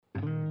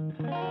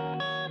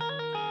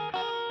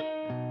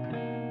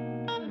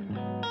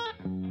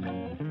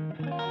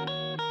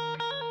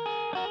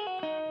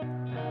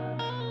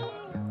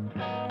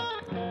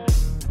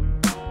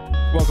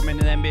Welcome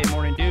into the NBA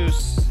Morning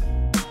Deuce.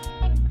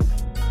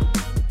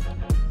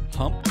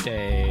 Hump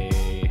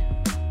Day.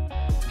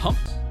 Hump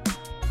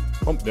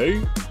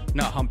Day?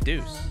 No, Hump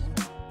Deuce.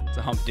 It's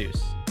a Hump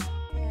Deuce.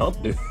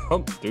 Hump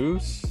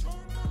Deuce.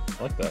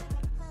 I like that.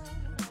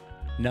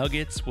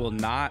 Nuggets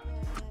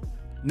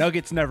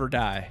never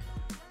die.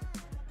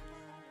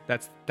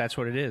 That's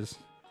what it is.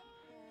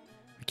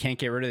 We can't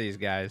get rid of these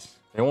guys.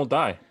 They won't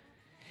die.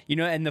 You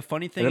know, and the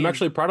funny thing And I'm is,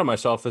 actually proud of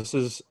myself.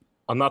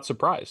 I'm not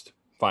surprised,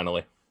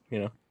 finally.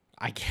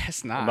 I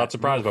guess not. I'm not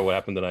surprised by what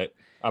happened tonight.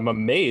 I'm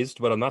amazed,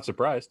 but I'm not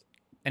surprised.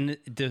 And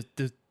the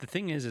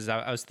thing is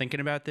I was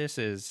thinking about this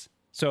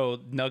so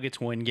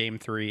Nuggets win game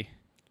 3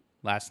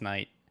 last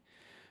night.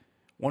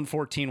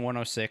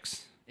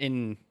 114-106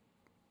 in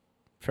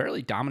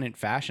fairly dominant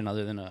fashion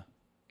other than a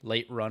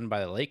late run by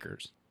the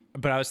Lakers.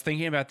 But I was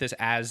thinking about this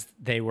as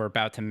they were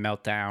about to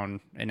melt down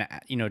and,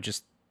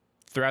 just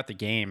throughout the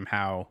game,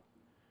 how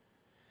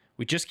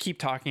we just keep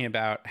talking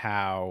about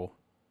how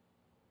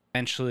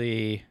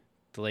eventually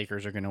the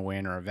Lakers are going to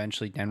win or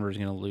eventually Denver's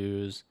going to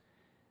lose.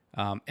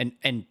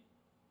 And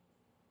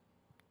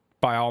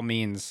by all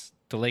means,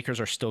 the Lakers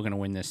are still going to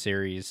win this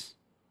series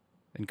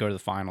and go to the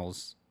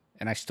finals.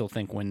 And I still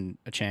think win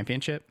a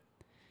championship.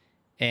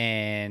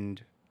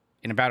 And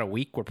in about a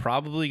week, we're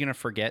probably going to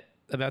forget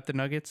about the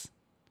Nuggets.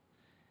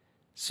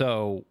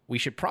 So we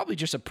should probably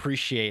just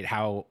appreciate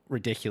how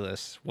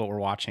ridiculous what we're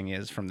watching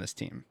is from this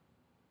team.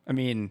 I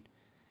mean,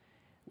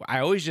 I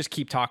always just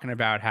keep talking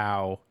about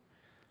how,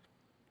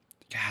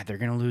 God, they're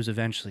going to lose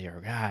eventually,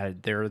 or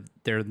God, they're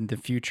in the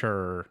future,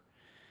 or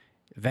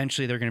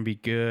eventually they're going to be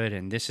good,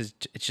 and it's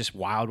just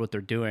wild what they're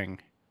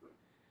doing.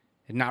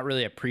 And not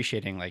really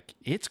appreciating, like,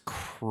 it's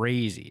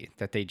crazy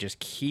that they just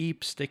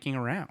keep sticking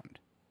around.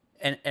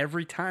 And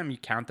every time you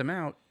count them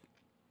out,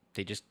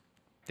 they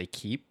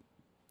keep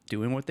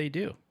doing what they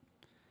do.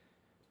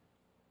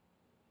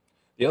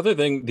 The other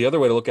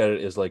way to look at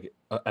it is like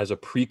as a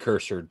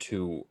precursor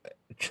to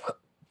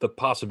the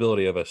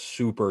possibility of a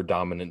super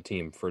dominant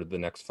team for the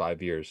next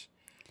 5 years.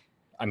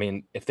 I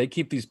mean, if they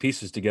keep these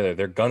pieces together,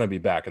 they're going to be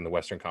back in the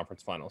Western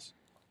Conference Finals.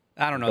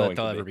 I don't know that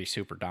they'll ever be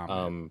super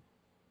dominant.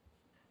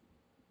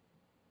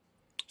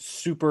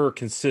 Super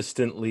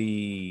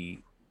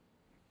consistently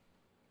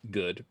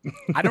good.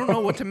 I don't know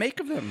what to make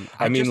of them.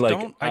 I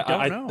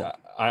don't know.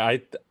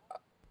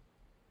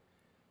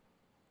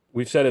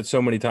 We've said it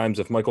so many times.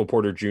 If Michael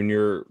Porter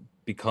Jr.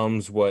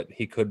 becomes what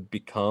he could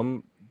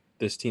become,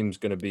 this team's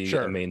going to be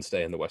a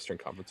mainstay in the Western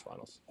Conference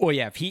Finals. Well,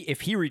 yeah,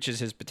 if he reaches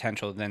his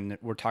potential, then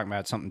we're talking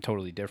about something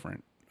totally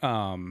different.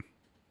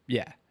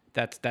 Yeah,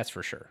 that's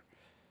for sure.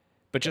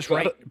 But just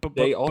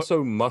they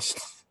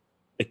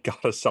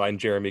gotta sign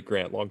Jeremy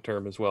Grant long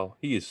term as well.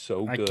 He is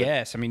so good. I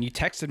guess. I mean, you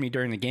texted me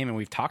during the game, and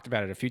we've talked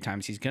about it a few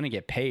times. He's going to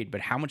get paid,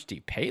 but how much do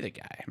you pay the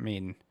guy? I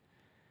mean,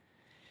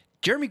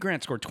 Jeremy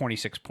Grant scored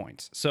 26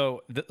 points.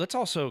 So let's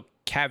also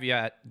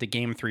caveat the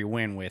Game 3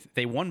 win with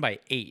they won by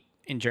 8,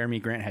 and Jeremy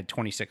Grant had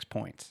 26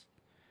 points.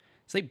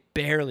 So they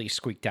barely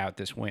squeaked out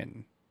this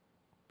win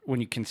when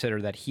you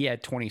consider that he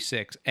had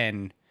 26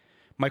 and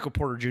Michael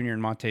Porter Jr.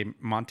 and Monte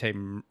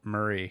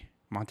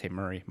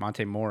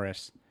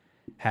Morris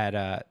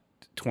had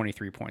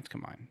 23 points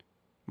combined.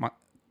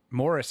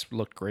 Morris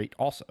looked great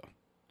also.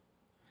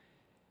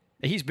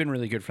 He's been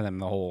really good for them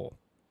the whole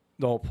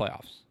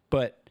playoffs.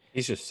 But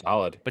he's just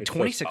solid. But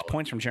 26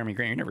 points from Jeremy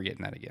Grant, you're never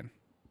getting that again.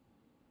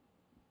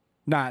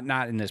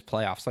 Not in this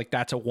playoffs. Like,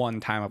 that's a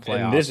one-time of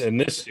playoffs. In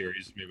this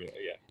series, maybe,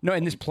 yeah. No,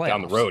 in this playoffs.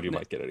 Down the road, you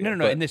might get it again.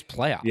 No, in this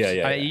playoffs.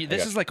 Yeah.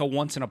 This is like a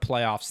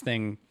once-in-a-playoffs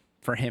thing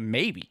for him,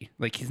 maybe.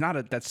 Like,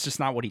 that's just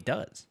not what he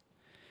does.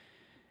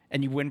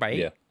 And you win by 8.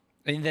 Yeah.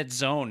 In that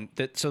zone.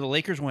 So the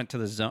Lakers went to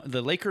the zone.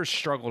 The Lakers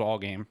struggled all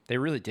game. They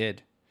really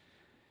did.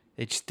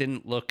 They just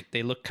didn't look.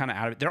 They looked kind of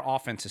out of it. Their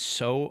offense is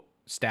so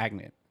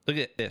stagnant. Look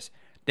at this.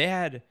 They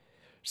had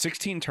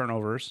 16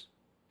 turnovers.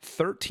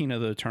 13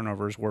 of the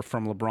turnovers were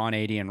from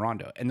LeBron, AD, and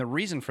Rondo. And the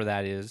reason for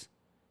that is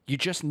you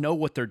just know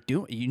what they're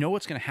doing. You know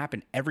what's going to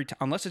happen every time.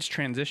 Unless it's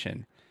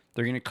transition,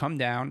 they're going to come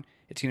down.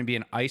 It's going to be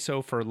an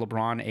ISO for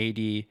LeBron,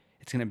 AD.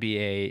 It's going to be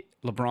a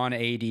LeBron,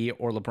 AD,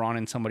 or LeBron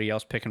and somebody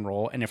else pick and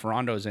roll. And if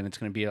Rondo's in, it's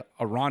going to be a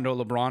Rondo,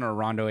 LeBron, or a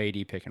Rondo,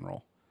 AD pick and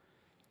roll.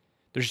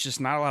 There's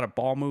just not a lot of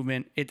ball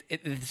movement.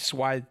 It's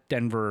why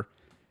Denver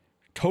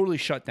totally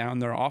shut down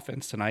their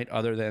offense tonight,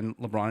 other than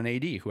LeBron and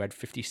AD, who had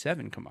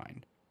 57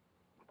 combined.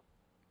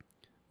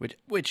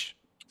 Which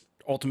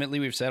ultimately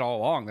we've said all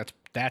along,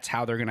 that's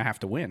how they're going to have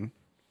to win.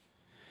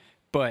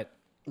 But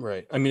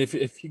right. I mean,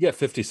 if you get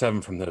 57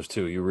 from those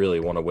two, you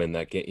really want to win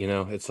that game.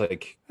 It's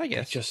like, I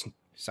guess just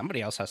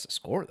somebody else has to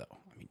score, though.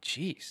 I mean,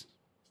 jeez.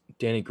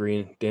 Danny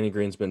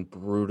Green's been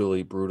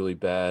brutally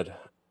bad.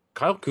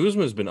 Kyle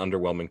Kuzma has been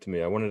underwhelming to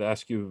me. I wanted to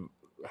ask you,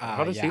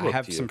 how does he look to you? I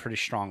have some pretty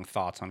strong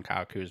thoughts on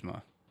Kyle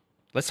Kuzma.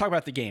 Let's talk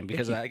about the game,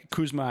 because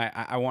Kuzma,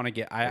 I want to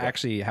get. I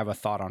actually have a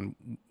thought on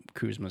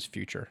Kuzma's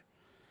future.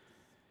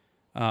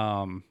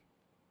 They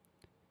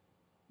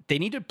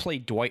need to play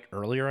Dwight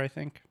earlier, I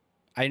think.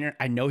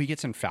 I know he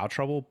gets in foul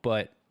trouble,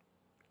 but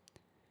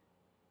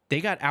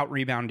they got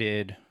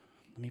out-rebounded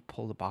let me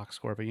pull the box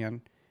score up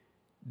again.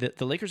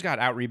 The Lakers got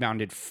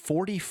out-rebounded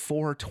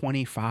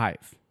 44-25.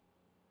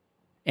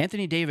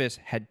 Anthony Davis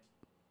had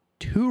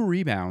 2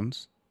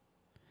 rebounds,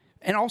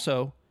 and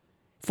also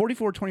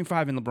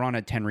 44-25, and LeBron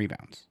had 10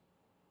 rebounds.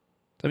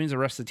 That means the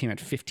rest of the team had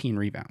 15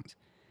 rebounds.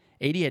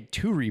 AD had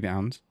 2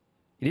 rebounds.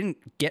 He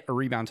didn't get a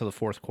rebound till the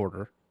fourth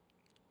quarter.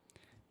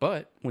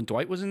 But when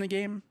Dwight was in the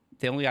game,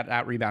 they only got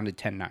out-rebounded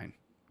 10-9.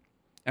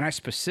 And I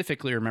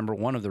specifically remember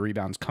one of the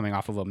rebounds coming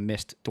off of a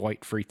missed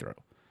Dwight free throw.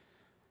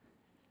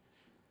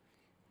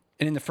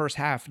 And in the first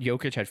half,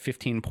 Jokic had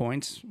 15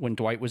 points. When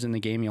Dwight was in the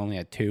game, he only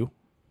had 2.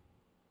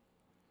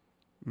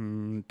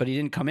 But he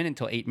didn't come in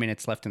until 8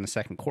 minutes left in the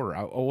second quarter.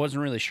 I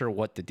wasn't really sure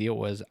what the deal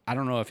was. I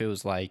don't know if it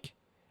was like...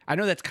 I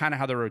know that's kind of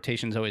how the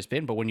rotation's always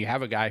been, but when you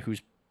have a guy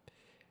who's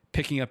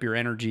picking up your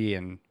energy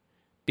and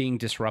being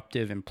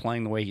disruptive and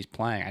playing the way he's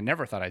playing, I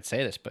never thought I'd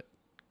say this, but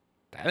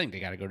I think they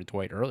got to go to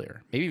Dwight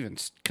earlier. Maybe even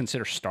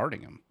consider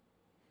starting him.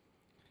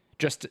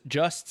 Just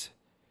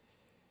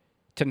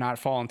to not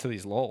fall into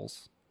these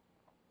lulls.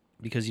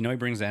 Because he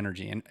brings the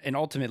energy. And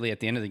ultimately, at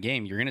the end of the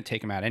game, you're going to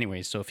take him out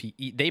anyways. So if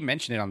they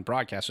mentioned it on the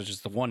broadcast, which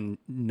is the one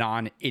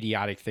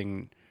non-idiotic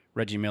thing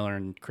Reggie Miller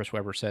and Chris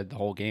Webber said the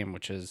whole game,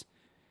 which is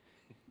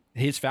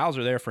his fouls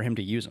are there for him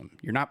to use them.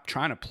 You're not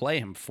trying to play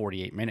him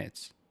 48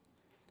 minutes.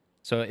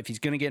 So if he's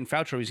going to get in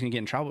foul trouble, he's going to get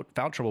in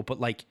foul trouble. But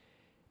like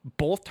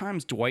both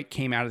times Dwight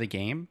came out of the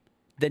game,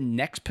 the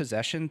next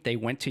possession, they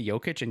went to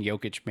Jokic and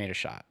Jokic made a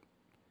shot.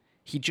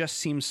 He just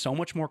seems so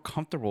much more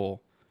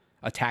comfortable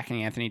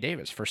attacking Anthony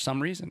Davis for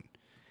some reason.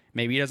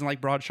 Maybe he doesn't like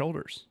broad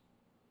shoulders.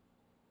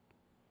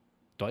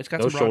 Dwight's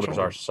got those some broad shoulders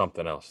are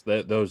something else.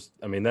 That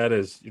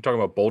is, you're talking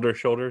about boulder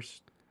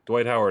shoulders.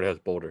 Dwight Howard has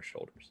boulder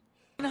shoulders.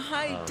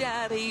 Hi,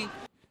 Daddy.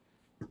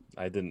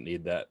 I didn't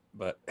need that,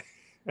 but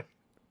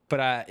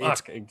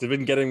it's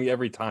been getting me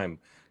every time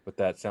with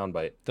that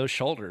soundbite. Those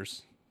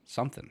shoulders,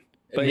 something.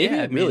 But maybe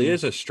it really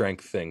is a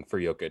strength thing for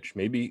Jokic.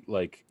 Maybe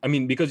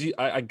because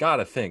I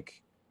gotta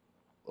think,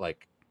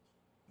 like,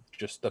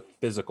 just the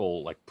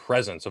physical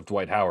presence of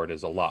Dwight Howard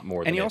is a lot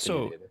more. And than he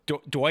also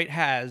Dwight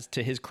has,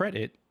 to his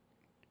credit,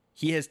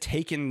 he has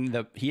taken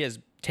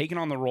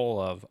on the role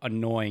of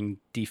annoying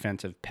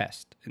defensive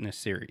pest in this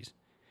series.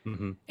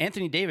 Mm-hmm.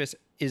 Anthony Davis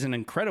is an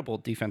incredible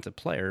defensive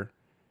player.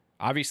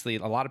 Obviously,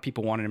 a lot of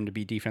people wanted him to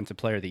be defensive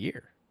player of the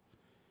year.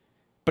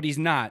 But he's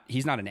not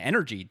an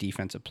energy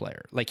defensive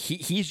player. Like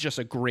he's just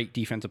a great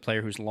defensive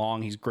player who's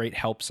long, he's great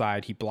help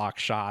side, he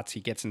blocks shots, he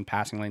gets in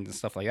passing lanes and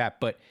stuff like that.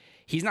 But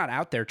he's not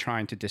out there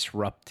trying to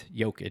disrupt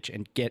Jokic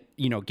and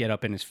get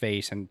up in his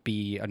face and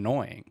be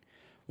annoying.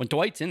 When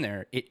Dwight's in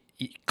there, it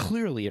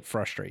clearly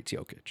frustrates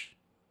Jokic.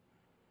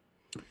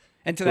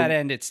 And to that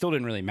end, it still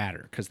didn't really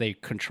matter because they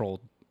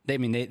control the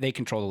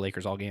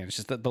Lakers all game. It's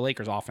just that the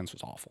Lakers offense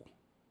was awful.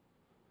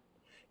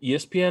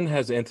 ESPN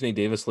has Anthony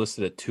Davis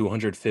listed at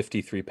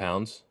 253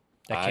 pounds.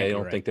 I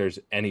don't think there's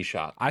any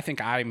shot. I think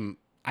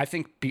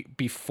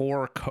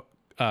before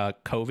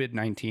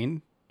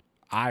COVID-19,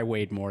 I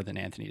weighed more than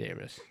Anthony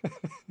Davis.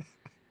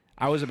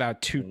 I was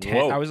about 210.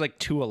 Whoa. I was like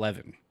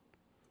 211.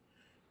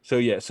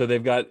 So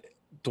they've got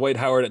Dwight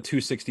Howard at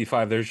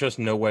 265. There's just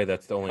no way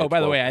that's the only. Oh,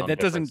 by the way,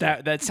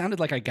 that sounded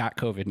like I got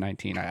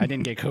COVID-19. I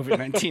didn't get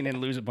COVID-19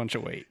 and lose a bunch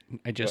of weight.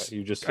 I just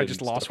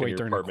lost weight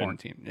during the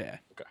quarantine. Yeah.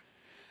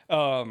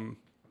 Okay.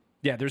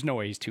 Yeah, there's no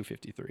way he's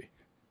 253.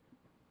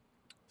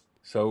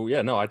 So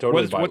yeah, no, I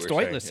totally. What's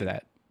Dwight listed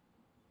at?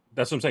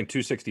 That's what I'm saying.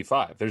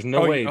 265. There's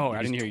no way. Oh,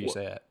 I didn't hear you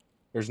say that.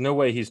 There's no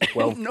way he's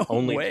 12. No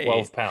only way.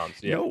 12 pounds.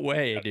 Yeah. No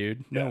way,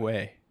 dude. No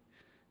way.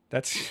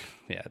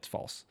 It's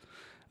false.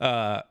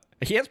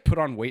 He has put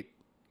on weight,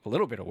 a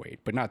little bit of weight,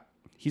 but not.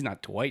 He's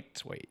not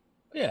Dwight's weight.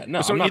 Yeah,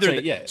 no. So I'm not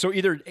saying, yeah. So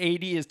either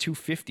AD is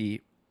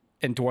 250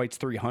 and Dwight's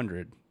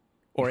 300,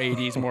 or AD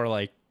is more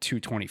like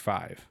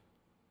 225.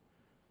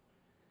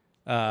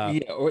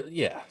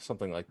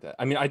 Something like that.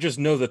 I mean, I just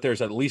know that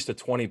there's at least a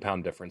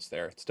 20-pound difference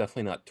there. It's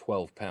definitely not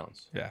 12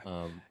 pounds. Yeah.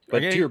 But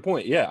to your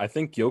point, yeah, I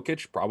think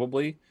Jokic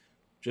probably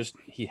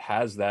he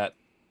has that.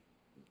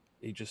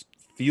 He just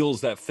feels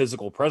that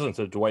physical presence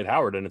of Dwight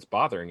Howard, and it's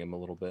bothering him a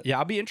little bit. Yeah,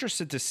 I'll be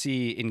interested to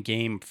see in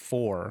Game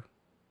 4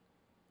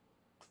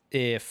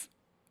 if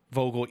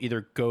Vogel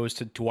either goes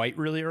to Dwight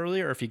really early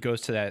or if he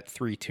goes to that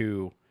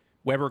 3-2.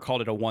 Weber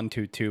called it a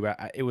 1-2-2,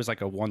 but it was like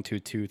a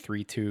 1-2-2,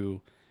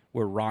 3-2.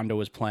 Where Rondo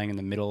was playing in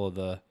the middle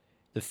of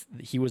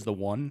he was the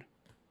one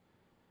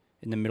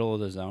in the middle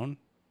of the zone,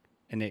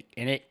 and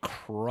it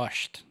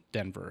crushed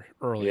Denver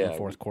early in the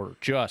fourth quarter.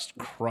 Just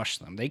crushed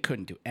them. They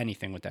couldn't do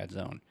anything with that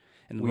zone.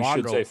 And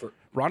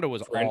Rondo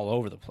was all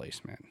over the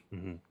place, man.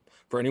 Mm-hmm.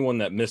 For anyone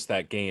that missed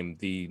that game,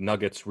 the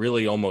Nuggets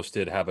really almost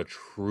did have a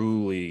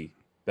truly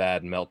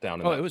bad meltdown in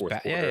that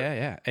fourth quarter.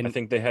 Yeah. And I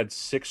think they had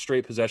 6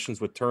 straight possessions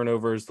with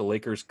turnovers. The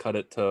Lakers cut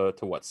it to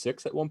what,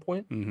 6 at one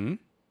point? Mm-hmm.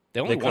 They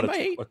only won by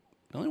 8.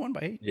 They only won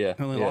by 8. Yeah.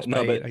 They only lost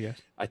by 8, I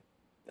guess.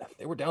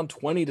 They were down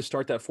 20 to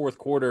start that fourth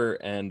quarter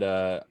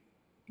and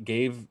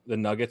gave the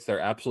Nuggets their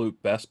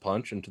absolute best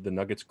punch. And to the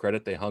Nuggets'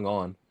 credit, they hung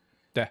on.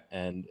 Yeah.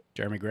 And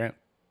Jeremy Grant,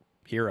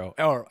 hero.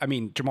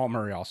 Jamal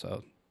Murray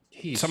also.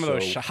 some of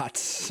those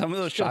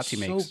shots he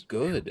makes. So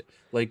good.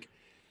 Like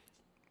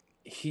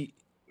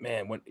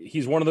when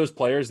he's one of those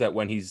players that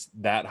when he's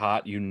that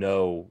hot,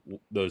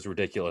 those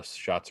ridiculous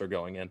shots are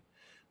going in.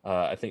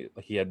 I think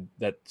he had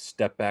that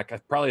step back.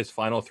 Probably his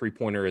final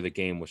 3-pointer of the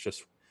game was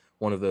just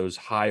one of those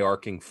high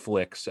arcing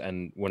flicks,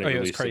 and when it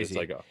released, crazy.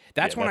 It's like,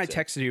 that's when I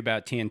texted you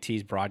about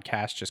TNT's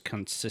broadcast just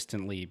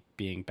consistently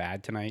being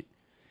bad tonight,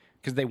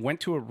 because they went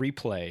to a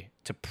replay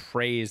to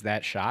praise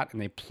that shot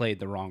and they played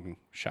the wrong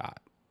shot.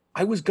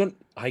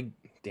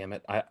 Damn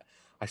it,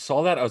 I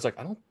saw that. I was like,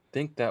 I don't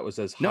think that was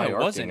as high. No, it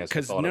wasn't,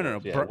 because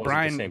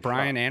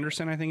Brian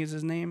Anderson, I think is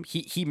his name.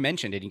 He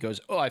mentioned it. He goes,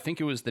 "Oh, I think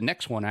it was the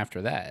next one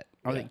after that."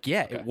 I was like,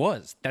 "Yeah, it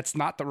was. That's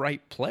not the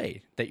right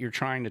play that you're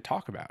trying to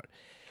talk about."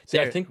 See,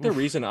 I think the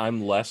reason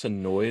I'm less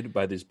annoyed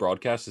by these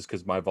broadcasts is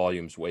because my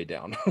volume's way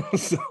down.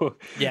 That's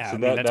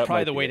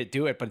probably the way to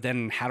do it. But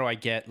then, how do I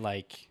get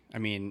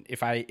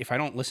if I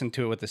don't listen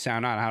to it with the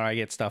sound on, how do I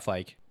get stuff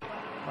like?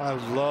 I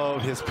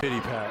love his pity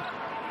pat.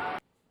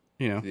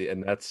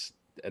 And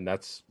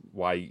that's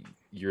why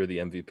you're the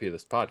MVP of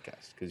this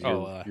podcast, because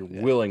you're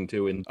willing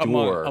to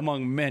endure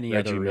among many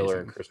Reggie other Miller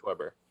reasons. and Chris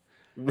Webber.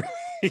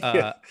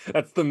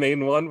 That's the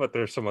main one, but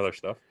there's some other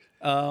stuff.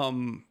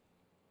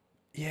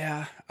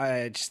 Yeah,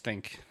 I just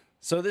think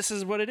so. This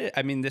is what it is.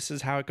 I mean, this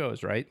is how it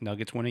goes, right?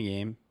 Nuggets win a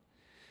game.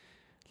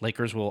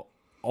 Lakers will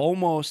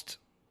almost.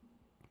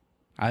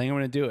 I think I'm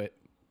going to do it.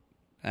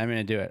 I'm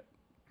going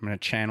to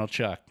channel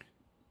Chuck.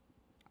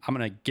 I'm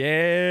going to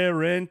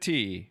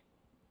guarantee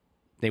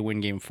they win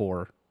game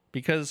 4,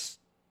 because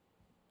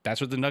that's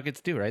what the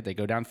Nuggets do, right? They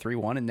go down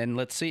 3-1, and then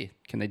let's see.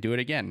 Can they do it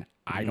again?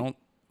 Mm-hmm. I don't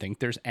think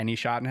there's any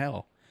shot in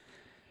hell.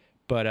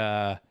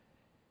 But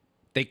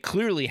they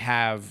clearly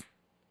have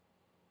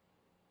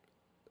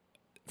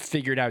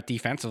figured out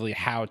defensively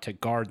how to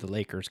guard the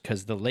Lakers,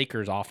 because the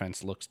Lakers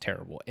offense looks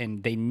terrible,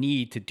 and they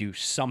need to do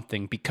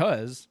something,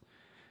 because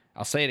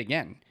I'll say it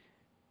again.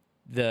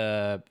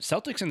 The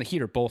Celtics and the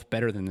Heat are both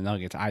better than the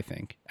Nuggets, I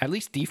think. At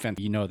least defense,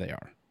 they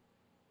are.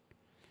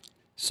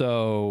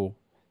 So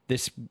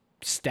this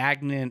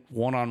stagnant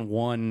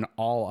one-on-one,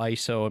 all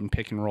ISO and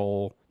pick and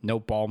roll, no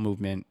ball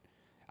movement,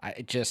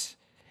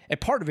 and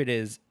part of it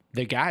is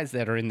the guys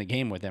that are in the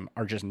game with him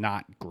are just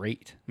not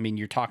great. I mean,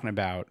 you're talking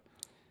about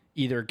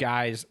either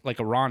guys like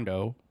a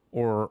Rondo,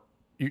 or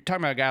you're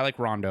talking about a guy like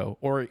Rondo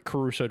or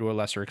Caruso to a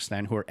lesser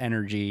extent, who are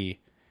energy,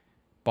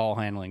 ball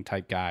handling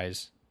type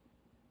guys,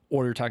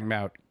 or you're talking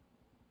about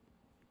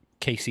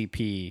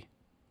KCP,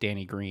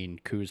 Danny Green,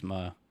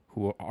 Kuzma,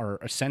 who are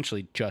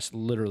essentially just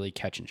literally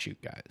catch and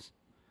shoot guys,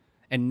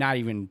 and not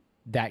even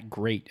that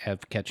great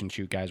at catch and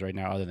shoot guys right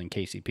now, other than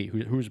KCP,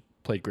 who's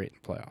played great in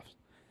the playoffs.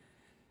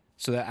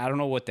 So I don't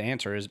know what the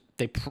answer is.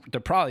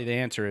 Probably the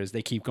answer is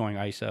they keep going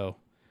ISO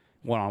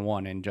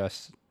one-on-one and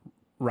just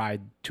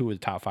ride 2 of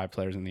the top 5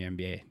 players in the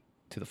NBA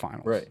to the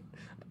finals. Right.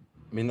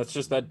 I mean, that's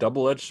just that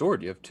double-edged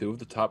sword. You have 2 of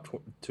the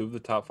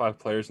top 5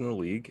 players in the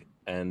league,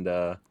 and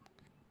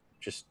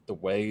just the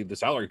way the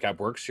salary cap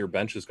works, your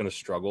bench is going to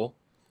struggle.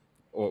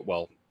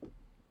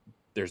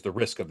 There's the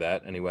risk of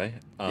that anyway.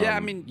 I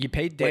mean, you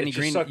paid Danny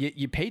Green.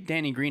 You paid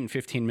Danny Green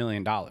 $15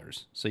 million,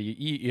 so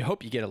you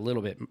hope you get a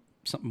little bit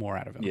something more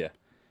out of him. Yeah.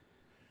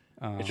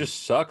 It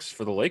just sucks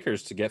for the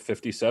Lakers to get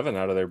 57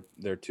 out of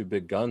their 2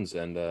 big guns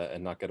and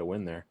not get a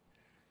win there.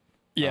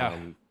 Yeah.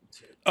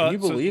 Can you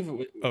believe?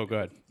 Go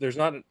ahead. There's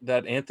not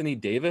that Anthony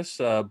Davis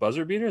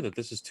buzzer beater, that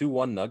this is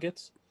 2-1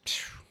 Nuggets.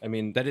 I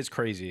mean, that is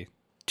crazy.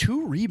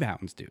 2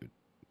 rebounds, dude.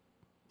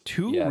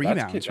 2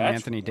 rebounds from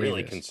Anthony Davis.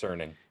 Really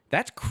concerning.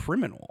 That's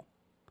criminal.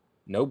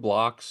 No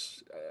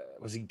blocks.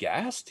 Was he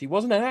gassed? He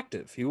wasn't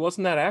active. He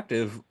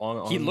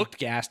looked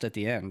gassed at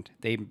the end.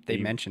 They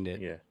mentioned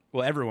it. Yeah.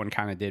 Well, everyone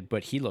kind of did,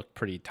 but he looked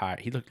pretty tired.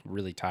 He looked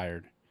really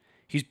tired.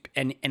 He's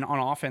and on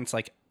offense,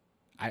 like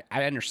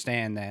I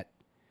understand that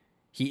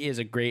he is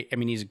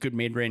he's a good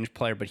mid-range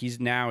player, but he's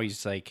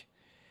like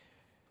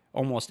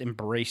almost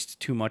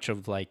embraced too much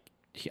of like,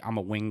 I'm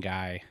a wing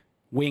guy,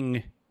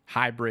 wing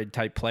hybrid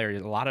type player. A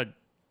lot of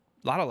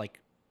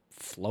like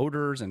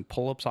floaters and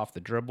pull-ups off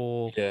the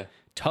dribble. Yeah.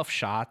 Tough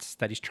shots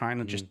that he's trying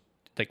to just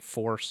like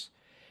force.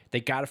 They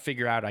got to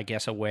figure out, I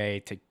guess, a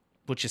way to,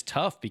 which is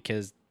tough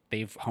because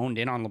they've honed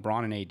in on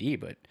LeBron and AD,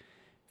 but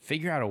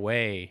figure out a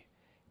way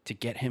to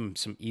get him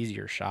some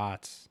easier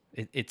shots.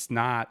 It's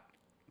not,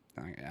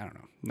 I don't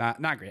know,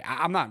 not great.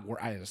 I'm not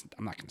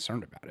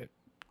concerned about it.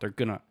 They're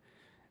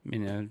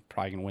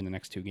probably gonna win the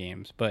next 2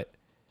 games, but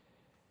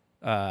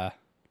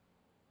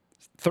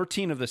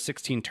 13 of the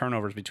 16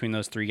 turnovers between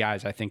those 3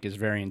 guys, I think, is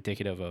very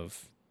indicative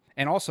of.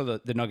 And also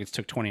the Nuggets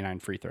took 29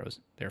 free throws.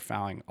 They're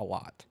fouling a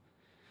lot.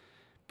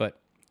 But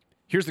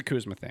here's the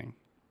Kuzma thing.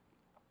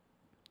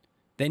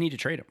 They need to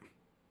trade him.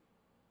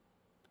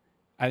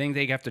 I think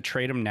they have to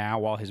trade him now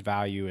while his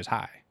value is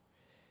high.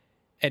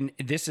 And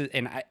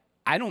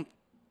I don't,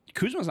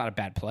 Kuzma's not a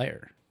bad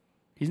player.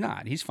 He's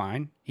not. He's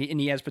fine.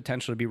 He has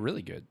potential to be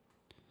really good.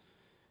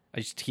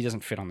 He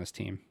doesn't fit on this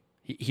team.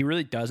 He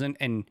really doesn't.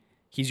 And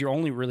he's your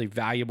only really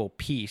valuable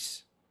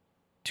piece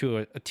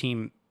to a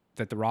team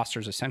that the roster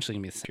is essentially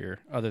going to be this year,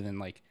 other than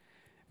like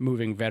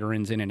moving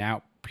veterans in and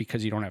out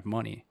because you don't have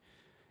money.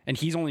 And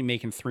he's only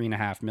making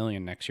 $3.5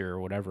 million next year or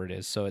whatever it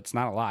is. So it's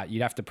not a lot.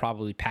 You'd have to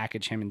probably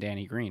package him and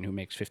Danny Green, who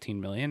makes $15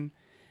 million.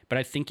 But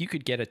I think you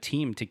could get a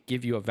team to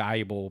give you a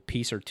valuable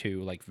piece or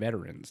two, like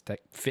veterans, that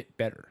fit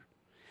better.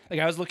 Like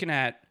I was looking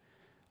at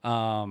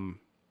the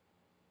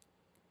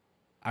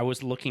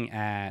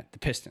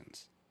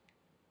Pistons.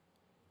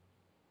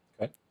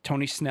 Okay.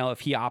 Tony Snell,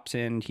 if he opts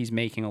in, he's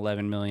making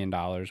 $11 million,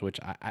 which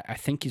I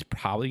think he's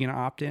probably going to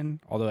opt in.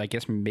 Although I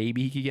guess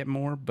maybe he could get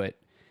more, but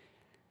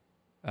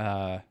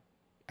I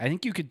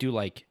think you could do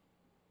like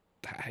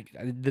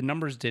the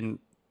numbers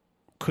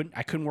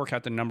I couldn't work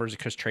out the numbers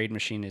because Trade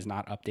Machine is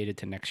not updated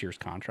to next year's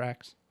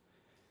contracts.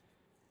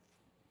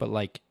 But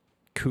like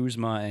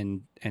Kuzma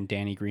and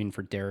Danny Green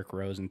for Derrick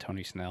Rose and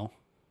Tony Snell.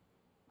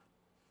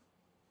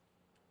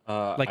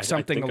 Like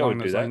something along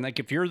those lines. Like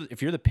if you're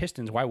the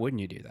Pistons, why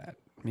wouldn't you do that?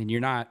 I mean,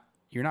 you're not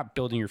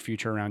building your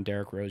future around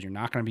Derrick Rose. You're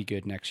not going to be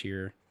good next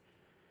year.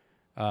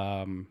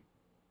 And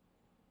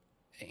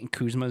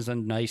Kuzma's a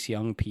nice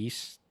young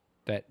piece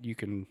that you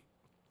can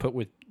put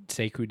with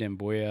Sekou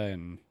Demboya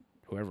and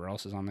whoever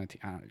else is on that team.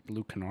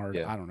 Luke Kennard.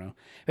 Yeah. I don't know.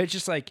 It's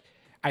just like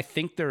I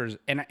think there's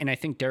and I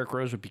think Derrick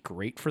Rose would be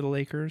great for the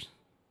Lakers.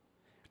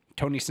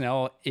 Tony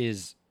Snell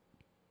is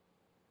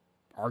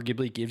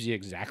arguably gives you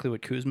exactly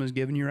what Kuzma's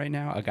giving you right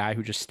now. A guy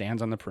who just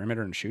stands on the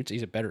perimeter and shoots.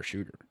 He's a better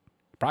shooter.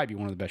 Probably be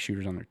one of the best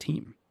shooters on their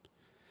team.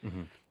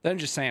 Mm-hmm. Then I'm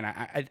just saying,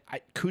 I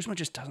Kuzma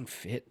just doesn't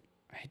fit.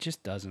 It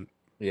just doesn't.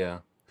 Yeah.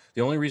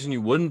 The only reason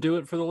you wouldn't do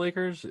it for the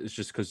Lakers is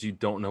just because you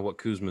don't know what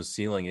Kuzma's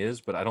ceiling is,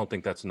 but I don't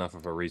think that's enough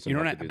of a reason.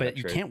 But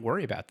you can't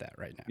worry about that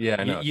right now. Yeah,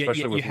 I know,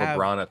 especially with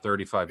LeBron at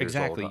 35 years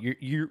old. Exactly.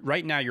 You're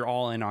right now. You're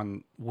all in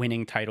on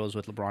winning titles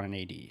with LeBron and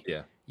AD.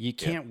 Yeah. You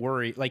can't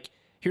worry. Like,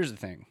 here's the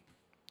thing.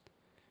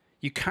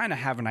 You kind of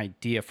have an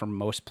idea for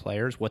most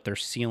players what their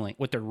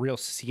real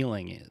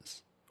ceiling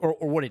is, or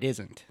what it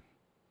isn't.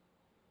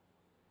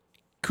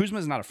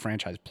 Kuzma's not a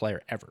franchise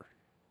player ever.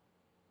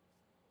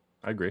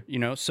 I agree.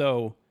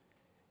 So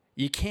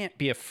you can't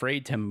be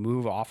afraid to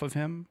move off of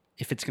him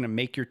if it's going to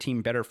make your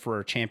team better for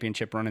a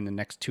championship run in the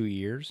next 2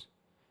 years.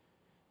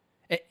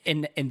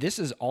 And this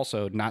is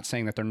also not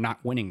saying that they're not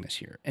winning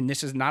this year. And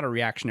this is not a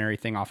reactionary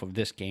thing off of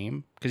this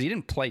game because he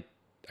didn't play.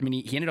 I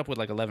mean, he ended up with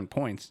like 11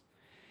 points.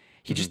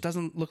 He just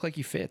doesn't look like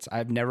he fits.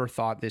 I've never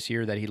thought this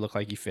year that he looked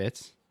like he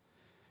fits.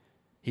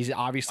 He's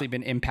obviously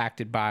been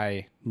impacted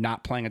by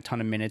not playing a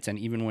ton of minutes, and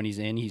even when he's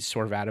in, he's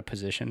sort of out of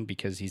position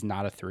because he's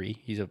not a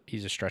 3.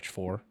 He's a stretch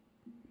 4.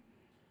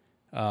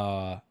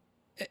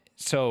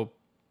 So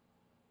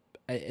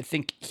I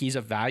think he's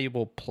a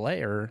valuable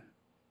player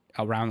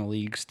around the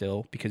league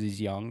still because he's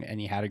young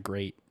and he had a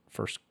great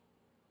first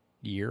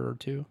year or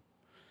two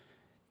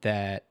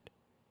that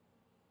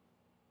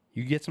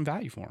you get some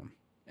value for him.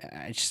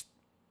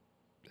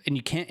 And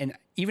you can't, and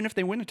even if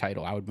they win a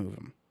title, I would move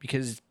him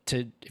because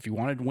if you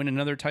wanted to win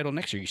another title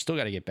next year, you still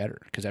got to get better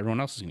because everyone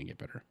else is going to get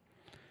better.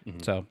 Mm-hmm.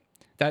 So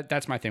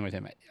that's my thing with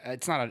him.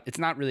 It's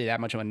not really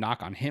that much of a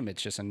knock on him.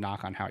 It's just a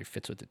knock on how he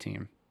fits with the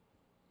team.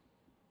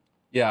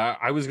 Yeah,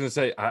 I was going to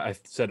say, I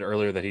said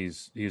earlier that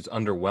he's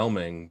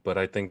underwhelming, but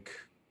I think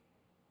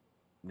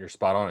you're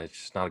spot on. It's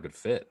just not a good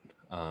fit.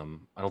 I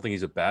don't think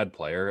he's a bad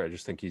player. I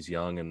just think he's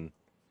young and.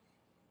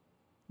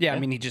 Yeah, I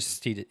mean,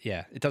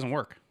 it doesn't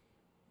work.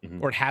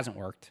 Mm-hmm. Or it hasn't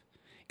worked.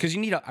 Because you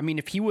need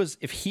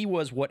if he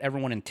was what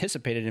everyone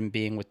anticipated him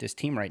being with this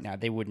team right now,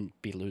 they wouldn't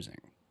be losing.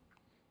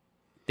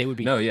 They would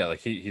be. No, yeah,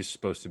 like he's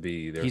supposed to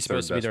be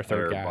their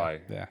third guy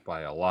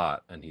by a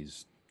lot, and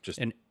he's just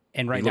and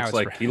right now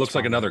he looks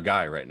like another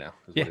guy right now.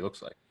 Is what he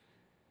looks like.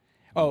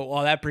 Oh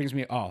well, that brings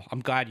me. Oh,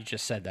 I'm glad you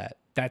just said that.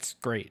 That's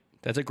great.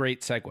 That's a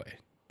great segue. Did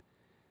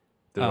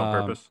it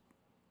on purpose?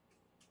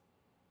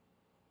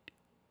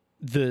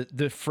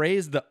 The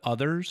phrase "the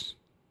others"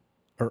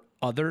 or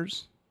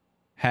 "others"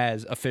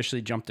 has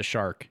officially jumped the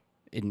shark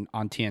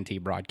on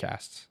TNT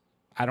broadcasts.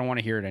 I don't want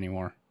to hear it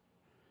anymore.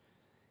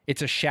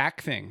 It's a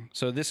Shaq thing.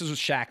 So this is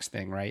Shaq's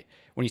thing, right?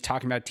 When he's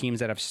talking about teams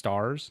that have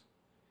stars,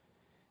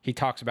 he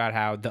talks about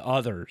how the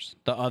others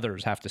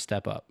have to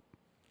step up.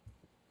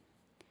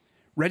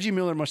 Reggie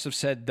Miller must have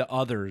said the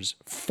others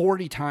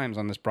 40 times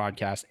on this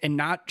broadcast, and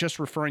not just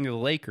referring to the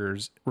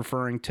Lakers,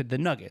 referring to the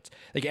Nuggets.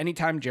 Like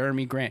anytime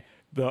Jeremy Grant,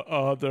 the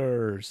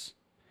others.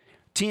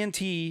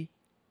 TNT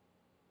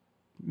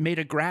made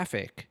a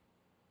graphic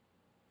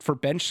for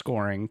bench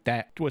scoring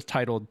that was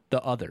titled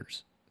The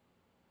Others.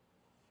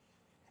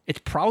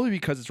 It's probably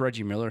because it's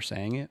Reggie Miller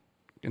saying it,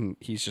 and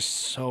he's just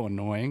so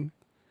annoying.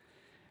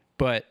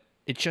 But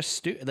it's just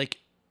stupid. Like,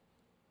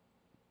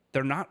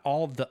 they're not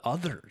all of the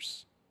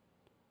others.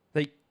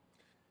 Like,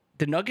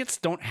 the Nuggets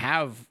don't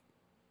have...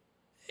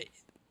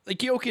 Like,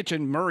 Jokic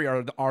and Murray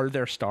are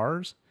their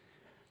stars.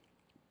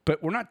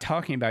 But we're not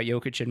talking about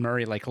Jokic and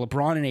Murray like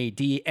LeBron and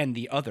AD and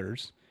the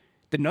others.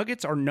 The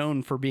Nuggets are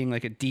known for being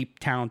like a deep,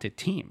 talented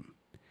team.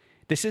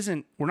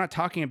 We're not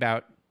talking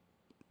about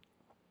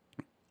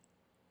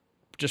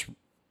just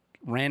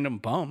random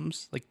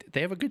bums. Like,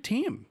 they have a good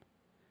team.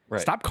 Right.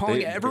 Stop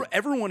calling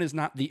everyone is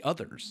not the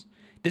others.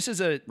 This is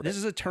a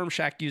term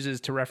Shaq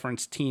uses to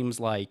reference teams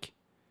like,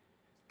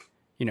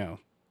 the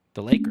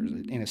Lakers,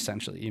 and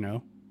essentially,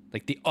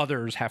 like the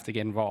others have to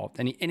get involved,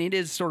 and it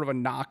is sort of a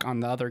knock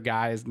on the other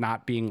guys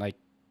not being like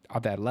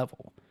at that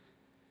level.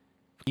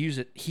 He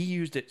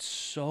used it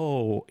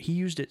so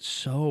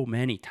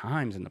many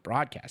times in the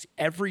broadcast.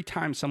 Every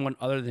time someone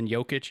other than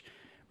Jokic,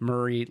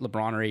 Murray,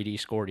 LeBron, or AD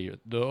scored,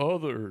 the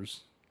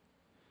others.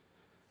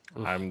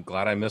 I'm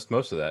glad I missed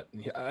most of that.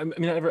 I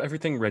mean,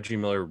 everything Reggie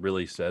Miller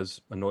really says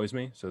annoys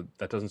me, so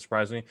that doesn't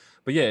surprise me.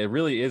 But yeah, it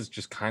really is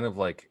just kind of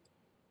like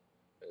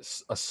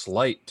a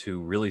slight to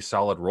really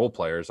solid role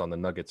players on the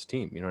Nuggets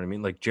team. You know what I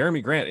mean? Like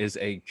Jeremy Grant is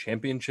a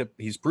championship.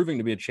 He's proving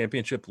to be a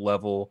championship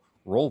level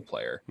role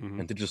player,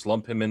 and to just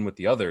lump him in with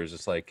the others,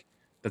 it's like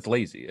that's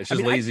lazy. It's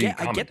just lazy.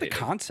 I get the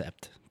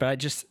concept,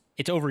 but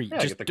it's over.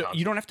 Yeah,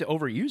 you don't have to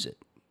overuse it.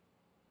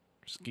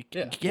 We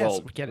get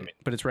it,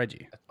 but it's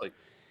Reggie. Like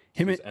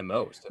Him his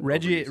MO.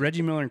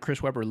 Reggie Miller and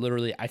Chris Webber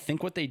literally, I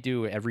think what they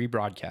do every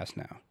broadcast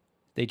now,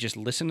 they just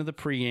listen to the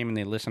pregame and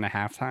they listen to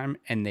halftime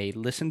and they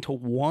listen to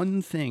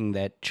one thing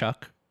that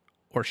Chuck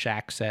or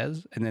Shaq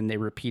says, and then they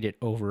repeat it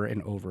over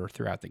and over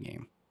throughout the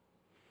game.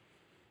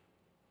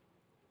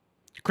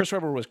 Chris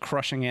Webber was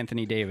crushing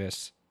Anthony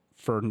Davis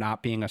for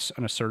not being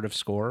an assertive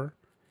scorer.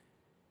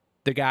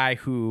 The guy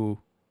who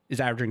is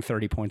averaging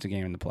 30 points a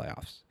game in the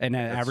playoffs and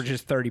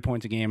averages 30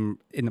 points a game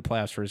in the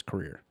playoffs for his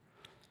career.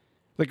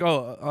 Like,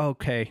 oh,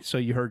 okay, so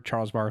you heard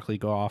Charles Barkley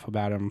go off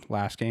about him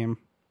last game,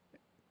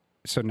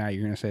 so now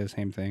you're going to say the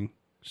same thing?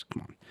 Just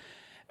come on.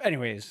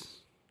 Anyways,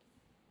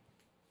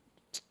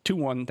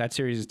 2-1. That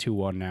series is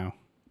 2-1 now.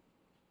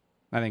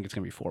 I think it's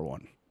going to be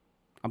 4-1.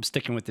 I'm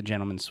sticking with the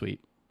gentleman's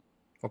sweep.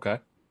 Okay.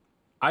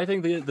 I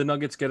think the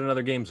Nuggets get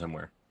another game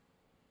somewhere.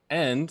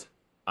 And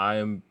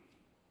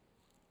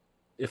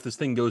if this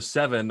thing goes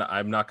 7,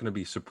 I'm not going to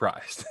be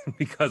surprised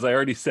because I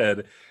already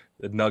said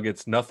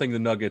nothing the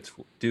Nuggets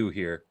do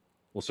here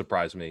will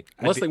surprise me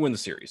unless they win the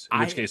series, in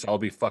which case I'll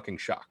be fucking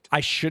shocked. I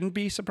shouldn't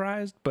be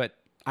surprised, but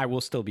I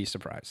will still be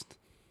surprised.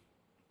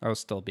 I will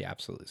still be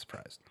absolutely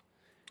surprised.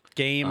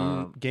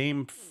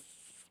 Game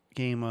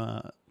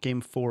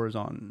 4 is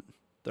on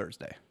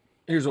Thursday.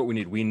 Here's what we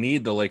need. We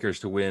need the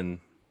Lakers to win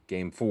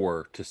Game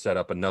 4 to set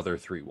up another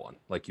 3-1,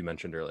 like you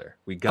mentioned earlier.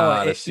 We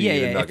gotta see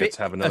the Nuggets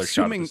have another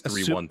shot at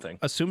this 3-1 thing.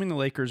 Assuming the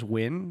Lakers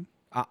win,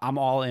 I'm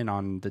all in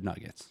on the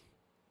Nuggets.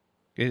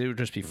 It would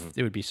just be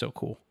it would be so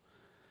cool.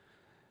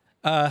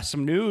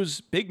 Some news,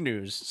 big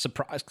news,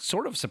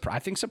 I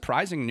think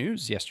surprising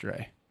news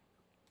yesterday.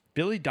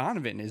 Billy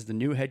Donovan is the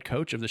new head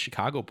coach of the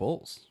Chicago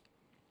Bulls.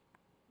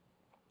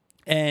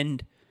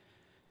 And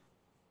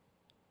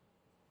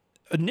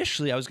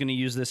initially I was going to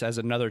use this as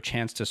another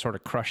chance to sort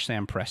of crush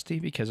Sam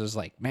Presti because it was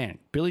like, man,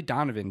 Billy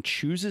Donovan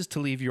chooses to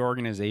leave your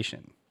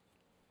organization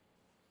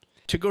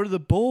to go to the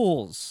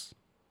Bulls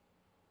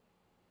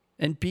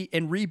and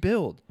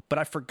rebuild. But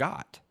I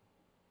forgot.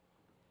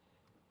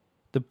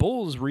 The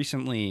Bulls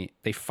recently,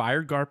 they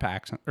fired Gar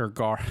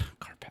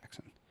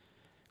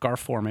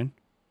Forman.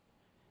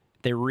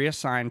 They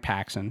reassigned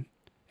Paxson,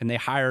 and they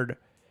hired,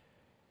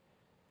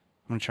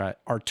 I'm going to try,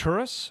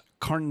 Arturas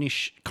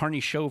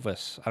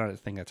Karnisovas. I don't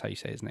think that's how you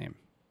say his name.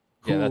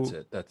 Yeah,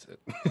 that's it.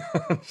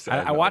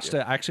 I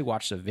actually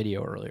watched a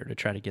video earlier to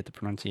try to get the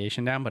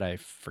pronunciation down, but I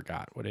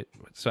forgot what it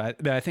was. So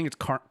I think it's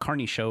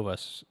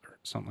Karnisovas or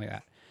something like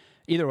that.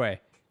 Either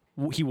way,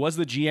 he was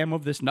the GM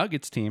of this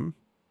Nuggets team.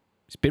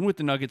 He's been with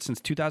the Nuggets since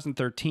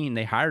 2013.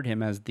 They hired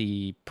him as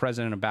the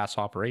president of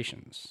basketball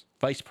operations,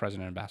 vice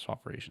president of basketball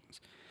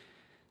operations.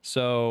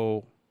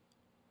 So,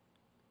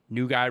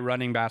 new guy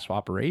running basketball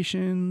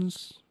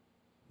operations,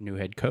 new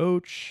head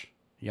coach,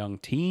 young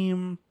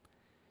team,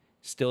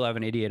 still have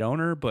an idiot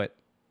owner, but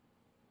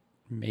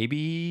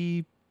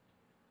maybe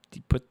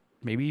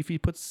if he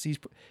puts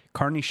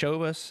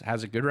Karnisovas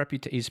has a good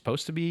reputation. He's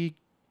supposed to be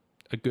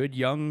a good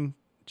young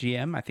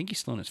GM. I think he's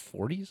still in his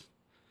 40s.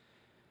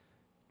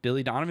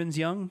 Billy Donovan's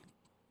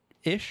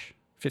young-ish,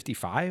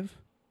 55.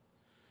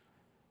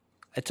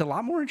 It's a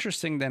lot more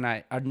interesting than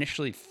I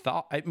initially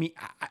thought. I mean,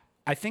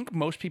 I think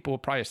most people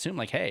would probably assume,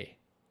 like, hey,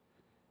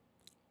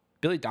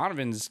 Billy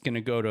Donovan's going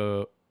to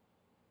go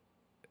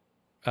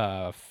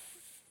to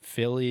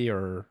Philly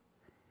or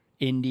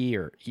Indy,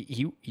 or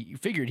he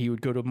figured he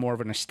would go to more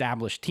of an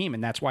established team,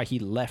 and that's why he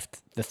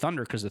left the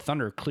Thunder, because the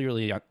Thunder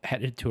clearly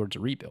headed towards a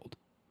rebuild.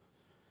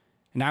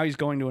 Now he's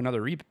going to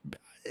another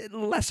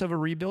less of a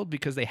rebuild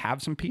because they have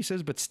some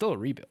pieces, but still a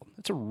rebuild.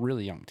 It's a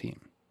really young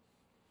team.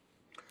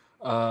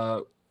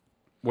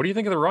 What do you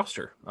think of the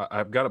roster?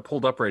 I've got it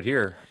pulled up right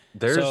here.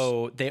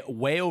 So they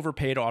way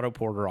overpaid Otto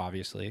Porter,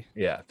 obviously.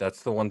 Yeah,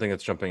 that's the one thing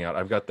that's jumping out.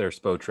 I've got their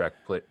Spotrac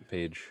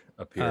page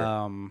up here.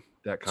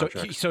 That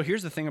contract. So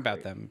here's the thing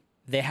about them: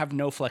 they have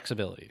no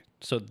flexibility.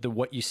 So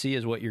what you see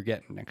is what you're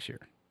getting next year.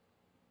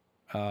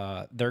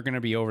 They're going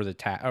to be over the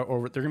they're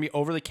going to be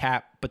over the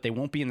cap, but they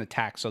won't be in the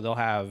tax. So they'll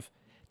have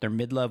their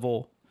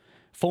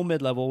full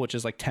mid-level, which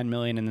is like $10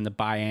 million, and then the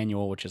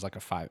biannual, which is like a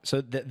 $5 million.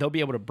 So they'll be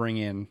able to bring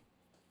in,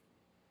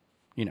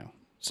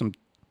 some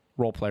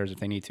role players if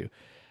they need to.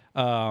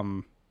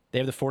 They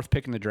have the 4th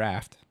pick in the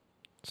draft.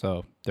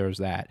 So there's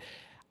that.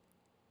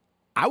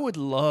 I would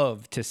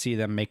love to see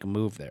them make a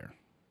move there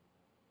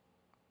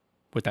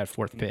with that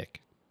 4th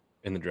pick.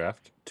 In the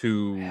draft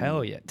to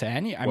Hell yeah. To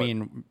any, I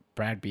mean,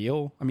 Brad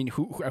Beal. I mean,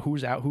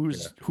 who's out?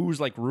 Who's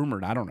like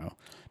rumored? I don't know.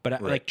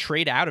 But like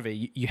trade out of it.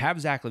 You have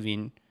Zach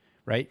LaVine,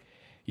 right?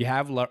 You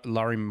have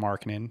Lauri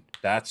Markkanen.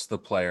 That's the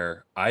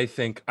player. I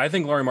think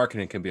Lauri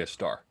Markkanen can be a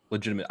star.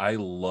 Legitimate. I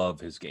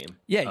love his game.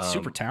 Yeah, he's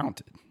super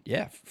talented.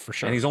 Yeah, for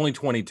sure. And he's only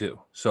 22.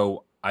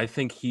 So I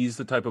think he's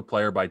the type of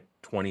player by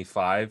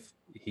 25.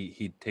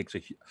 He takes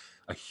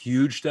a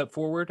huge step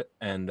forward,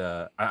 and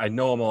I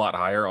know I'm a lot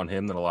higher on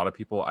him than a lot of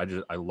people.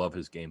 I love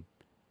his game.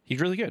 He's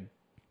really good.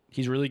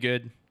 He's really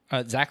good.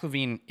 Zach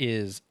LaVine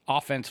is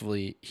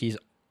offensively, he's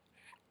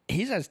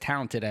as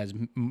talented as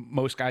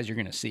most guys you're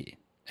going to see.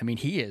 I mean,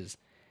 he is.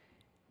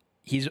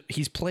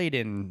 He's played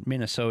in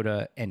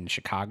Minnesota and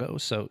Chicago,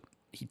 so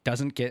he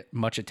doesn't get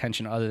much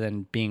attention other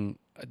than being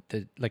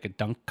like a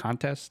dunk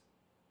contest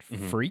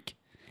freak,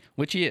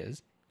 which he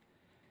is.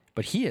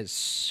 But he is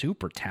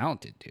super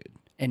talented,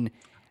 dude.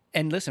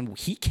 And listen,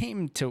 he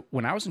came to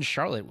when I was in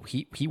Charlotte.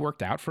 He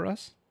worked out for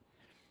us.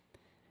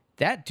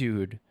 That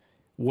dude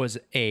was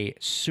a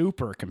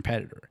super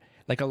competitor.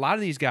 Like a lot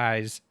of these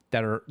guys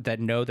that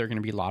know they're going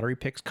to be lottery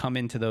picks come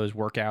into those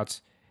workouts.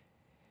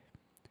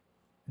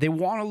 They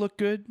want to look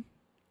good,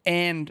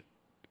 and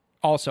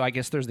also I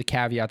guess there's the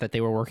caveat that they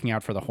were working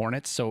out for the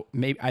Hornets. So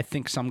maybe I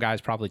think some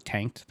guys probably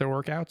tanked their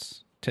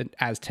workouts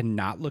to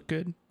not look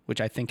good, which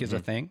I think is a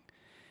thing.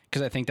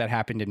 Because I think that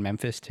happened in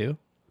Memphis too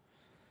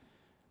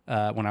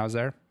when I was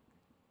there.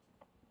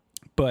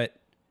 But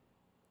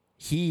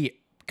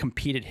he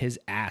competed his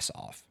ass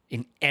off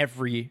in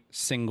every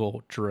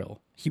single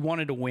drill. He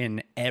wanted to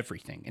win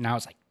everything. And I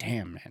was like,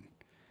 damn, man,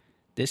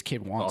 this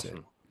kid wants it.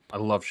 I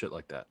love shit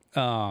like that.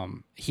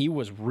 He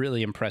was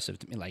really impressive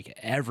to me, like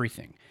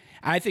everything.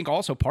 I think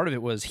also part of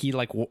it was he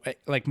like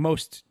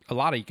a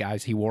lot of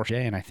guys, he wore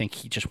Jay, and I think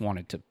he just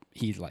wanted to,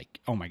 he's like,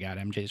 oh my God,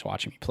 MJ's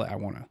watching me play. I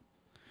want to.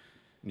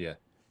 Yeah.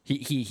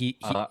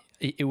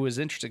 It was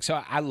interesting. So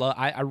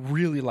I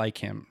really like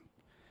him.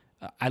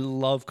 I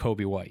love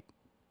Kobe White.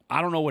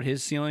 I don't know what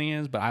his ceiling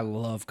is, but I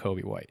love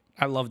Kobe White.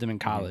 I loved him in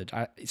college.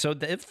 So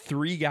they have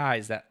 3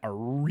 guys that are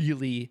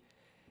really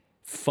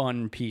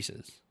fun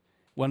pieces.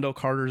 Wendell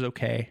Carter's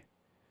okay.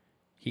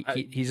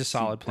 He's a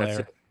solid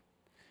player.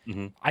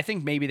 I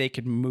think maybe they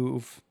could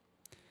move.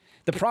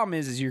 The problem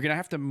is you're going to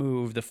have to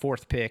move the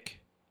 4th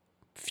pick,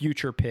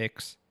 future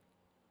picks,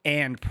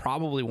 and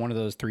probably one of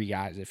those 3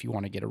 guys if you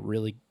want to get a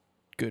really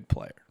good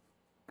player.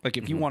 Like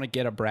if you want to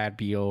get a Brad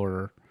Beal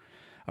or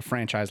a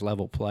franchise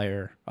level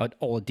player, an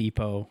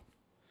Oladipo,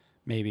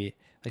 maybe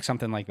like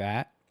something like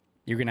that,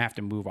 you're going to have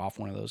to move off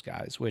one of those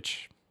guys,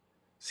 which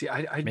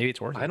maybe it's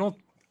worth it.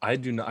 I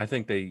do not. I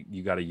think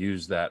you got to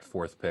use that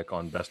 4th pick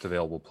on best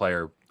available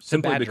player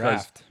simply because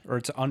draft, or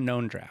it's an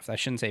unknown draft. I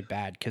shouldn't say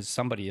bad because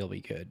somebody will be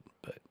good,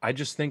 but I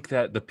just think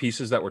that the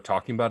pieces that we're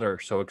talking about are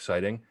so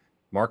exciting.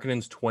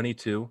 Markkanen's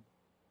 22.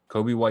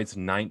 Kobe White's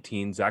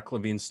 19. Zach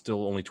LaVine's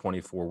still only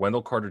 24.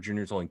 Wendell Carter Jr.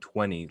 is only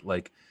 20.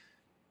 Like,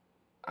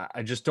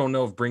 I just don't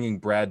know if bringing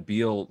Brad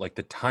Beal, like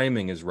the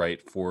timing is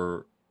right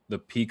for the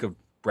peak of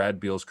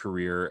Brad Beal's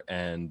career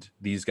and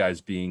these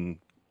guys being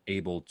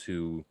able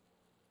to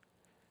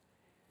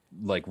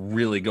like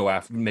really go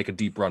after, make a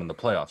deep run in the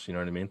playoffs. You know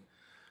what I mean?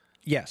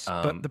 Yes.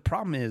 But the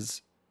problem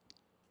is,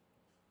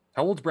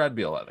 how old's Brad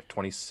Beal at? Like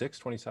 26,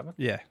 27?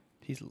 Yeah.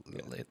 He's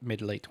mid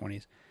to late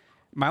 20s.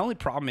 My only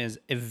problem is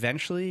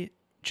eventually,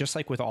 just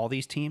like with all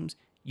these teams,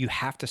 you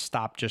have to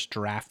stop just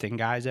drafting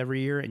guys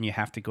every year and you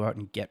have to go out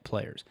and get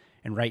players.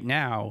 And right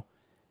now,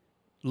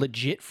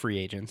 legit free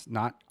agents,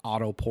 not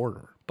Otto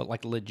Porter, but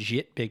like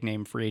legit big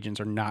name free agents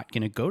are not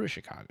going to go to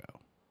Chicago.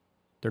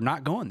 They're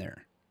not going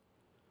there.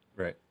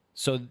 Right.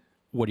 So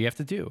what do you have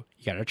to do?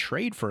 You got to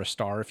trade for a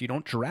star if you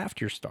don't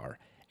draft your star.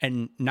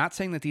 And not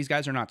saying that these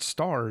guys are not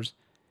stars,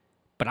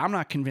 but I'm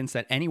not convinced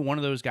that any one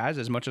of those guys,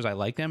 as much as I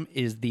like them,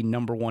 is the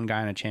number 1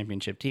 guy on a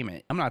championship team.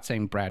 I'm not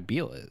saying Brad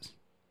Beal is.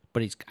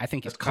 But I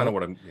think he's kind of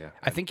what I'm. Yeah,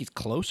 I think he's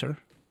closer.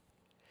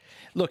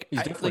 Look, he's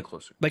definitely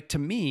closer. Like to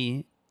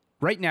me,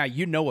 right now,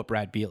 you know what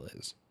Brad Beal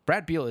is.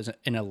 Brad Beal is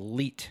an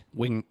elite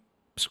wing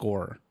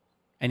scorer,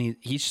 and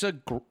he's just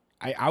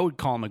I would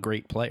call him a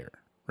great player,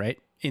 right,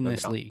 in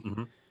this league.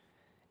 Mm-hmm.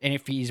 And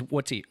if he's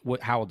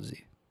how old is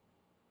he?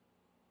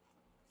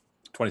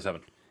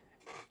 27.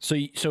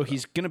 So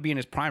he's gonna be in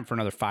his prime for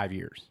another 5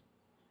 years.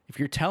 If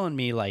you're telling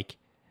me like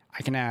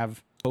I can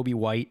have Kobe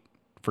White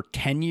for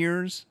 10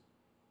 years.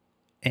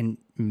 And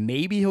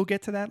maybe he'll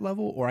get to that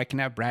level, or I can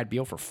have Brad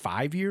Beal for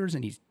 5 years,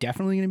 and he's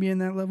definitely going to be in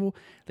that level.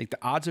 Like the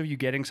odds of you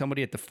getting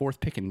somebody at the 4th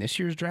pick in this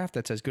year's draft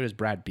that's as good as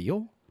Brad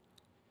Beal,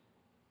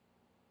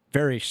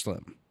 very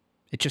slim.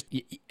 It just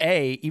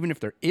even if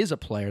there is a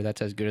player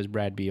that's as good as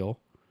Brad Beal,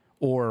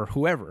 or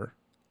whoever,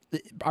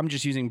 I'm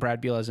just using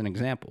Brad Beal as an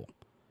example.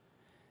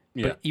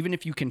 Yeah. But even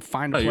if you can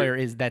find a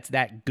player that's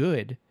that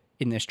good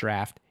in this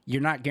draft,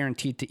 you're not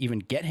guaranteed to even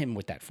get him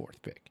with that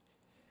 4th pick.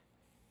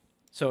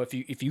 So if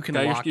you can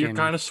lock in, you're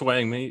kind of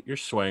swaying me. You're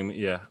swaying me.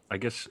 Yeah, I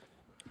guess.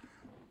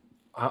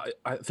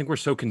 I think we're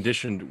so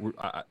conditioned.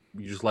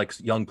 You just like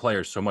young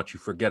players so much, you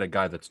forget a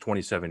guy that's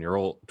 27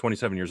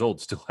 years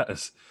old still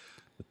has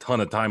a ton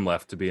of time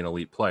left to be an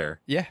elite player.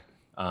 Yeah.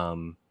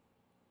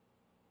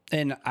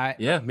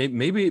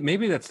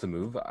 Maybe that's the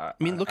move. I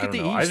mean, look at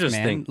the know. East,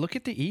 man. Think... Look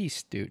at the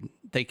East, dude.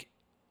 Like,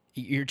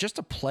 you're just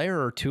a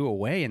player or two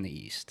away in the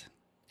East.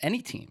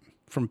 Any team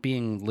from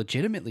being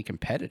legitimately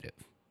competitive.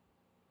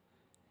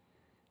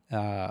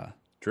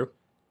 True.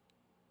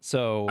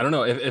 So I don't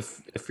know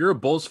if you're a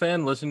Bulls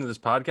fan listening to this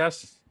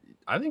podcast,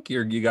 I think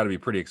you got to be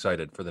pretty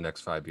excited for the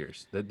next 5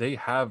 years that they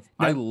have.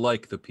 Now, I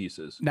like the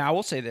pieces. Now I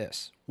will say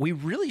this: we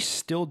really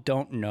still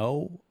don't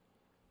know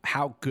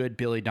how good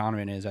Billy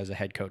Donovan is as a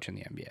head coach in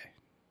the NBA.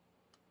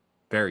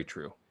 Very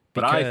true,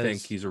 but I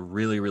think he's a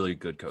really, really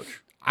good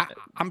coach. I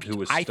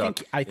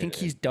think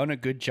he's done a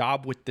good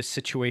job with the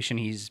situation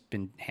he's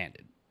been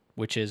handed,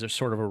 which is a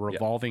sort of a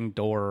revolving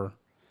door,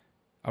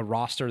 a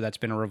roster that's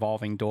been a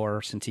revolving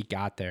door since he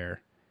got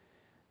there.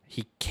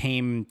 He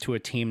came to a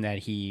team that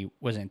he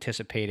was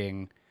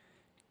anticipating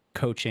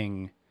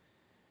coaching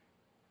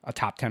a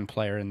top 10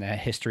 player in the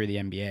history of the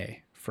NBA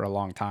for a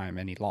long time,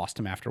 and he lost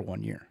him after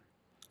 1 year.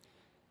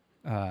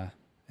 And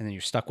then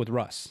you're stuck with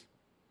Russ.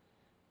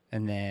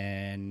 And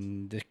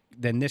then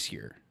this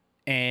year.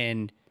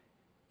 And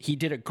he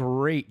did a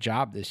great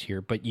job this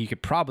year, but you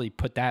could probably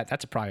put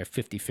that's probably a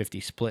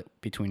 50-50 split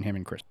between him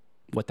and Chris,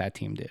 what that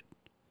team did.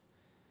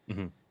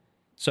 Mm-hmm.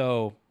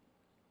 So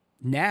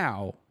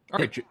now... All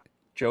right,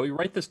 Joey,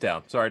 write this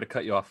down. Sorry to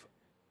cut you off.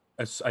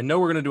 I know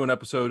we're going to do an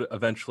episode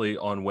eventually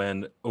on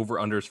when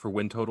over-unders for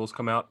win totals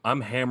come out.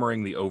 I'm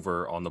hammering the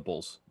over on the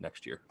Bulls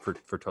next year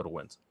for total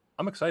wins.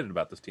 I'm excited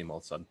about this team all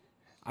of a sudden.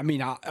 I mean,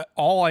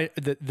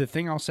 the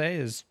thing I'll say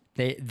is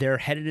they're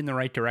headed in the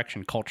right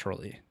direction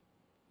culturally,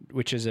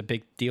 which is a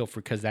big deal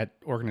because that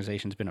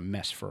organization's been a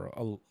mess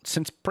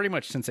since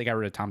they got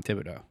rid of Tom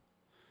Thibodeau.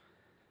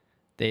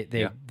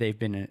 They've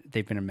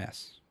been a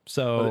mess.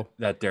 So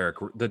the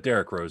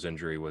Derrick Rose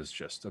injury was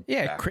just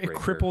it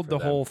crippled the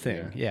whole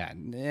thing. Yeah.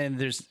 And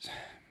there's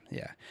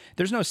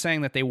no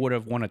saying that they would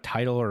have won a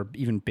title or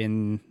even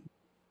been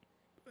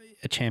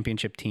a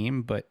championship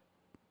team, but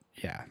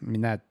yeah, I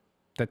mean that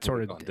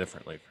sort of gone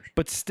differently for sure.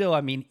 But still,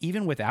 I mean,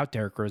 even without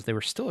Derrick Rose, they were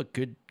still a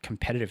good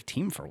competitive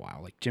team for a while.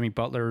 Like Jimmy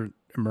Butler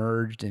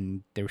emerged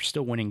and they were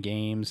still winning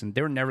games and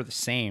they were never the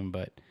same,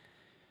 but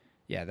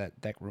yeah,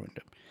 that ruined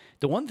them.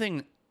 The one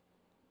thing,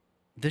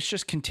 this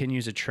just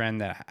continues a trend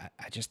that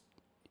I just,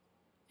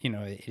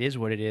 it is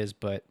what it is,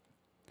 but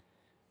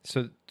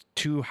so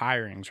 2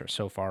 hirings are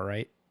so far,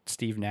 right?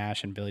 Steve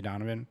Nash and Billy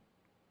Donovan.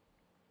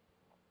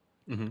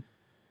 Mm-hmm.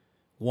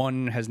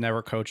 One has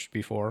never coached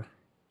before.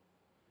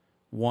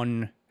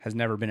 One has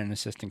never been an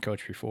assistant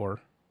coach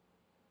before.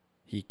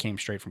 He came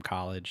straight from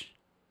college.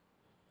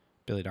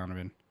 Billy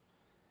Donovan.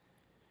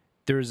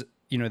 There's,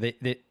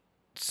 they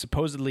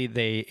supposedly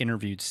they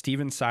interviewed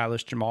Steven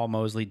Silas, Jamal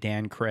Mosley,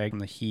 Dan Craig from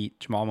the Heat.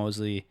 Jamal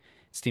Mosley,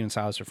 Steven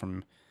Silas are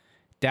from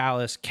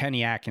Dallas.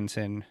 Kenny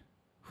Atkinson,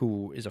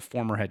 who is a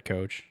former head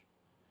coach.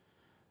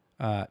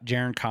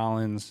 Jaron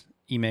Collins,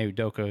 Ime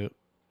Udoka,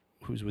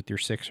 who's with your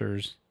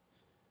Sixers.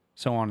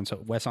 So on and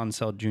so. Wes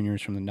Unseld Jr.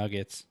 is from the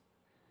Nuggets.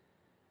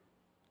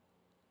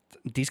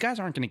 These guys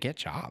aren't going to get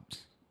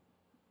jobs.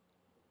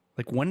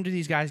 Like, when do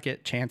these guys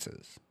get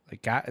chances?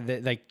 Like,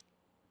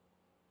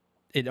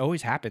 it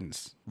always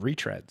happens.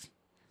 Retreads.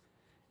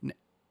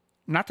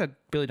 Not that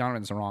Billy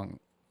Donovan's the wrong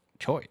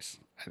choice.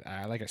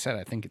 Like I said,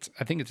 I think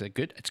it's a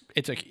good.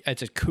 It's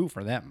a coup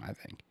for them. I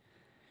think,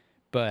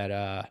 but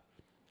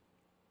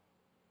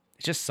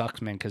it just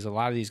sucks, man, because a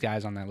lot of these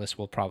guys on that list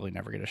will probably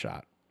never get a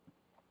shot,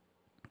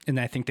 and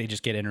I think they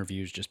just get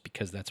interviews just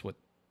because that's what's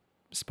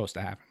supposed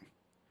to happen.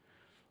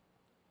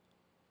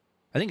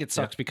 I think it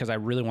sucks because I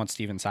really want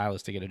Steven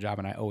Silas to get a job,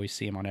 and I always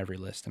see him on every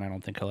list, and I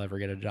don't think he'll ever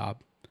get a job.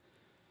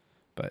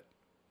 But,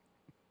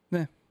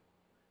 yeah,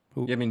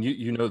 I mean,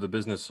 you know the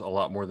business a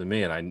lot more than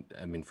me, and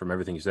I mean, from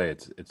everything you say,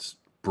 it's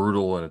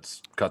brutal and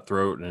it's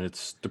cutthroat and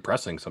it's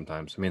depressing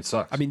sometimes. I mean, it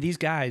sucks. I mean, these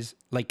guys,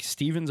 like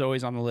Steven's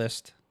always on the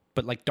list,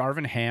 but like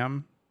Darvin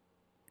Ham,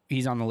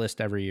 he's on the list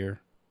every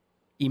year.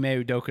 Ime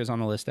Udoka's on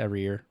the list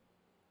every year.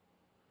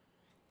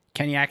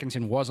 Kenny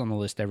Atkinson was on the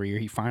list every year.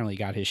 He finally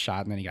got his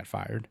shot, and then he got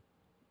fired.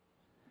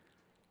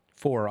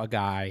 For a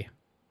guy,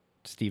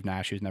 Steve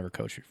Nash, who's never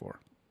coached before.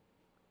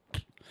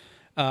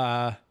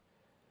 All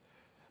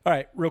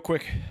right, real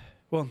quick.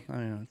 Well, I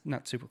don't know,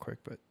 not super quick,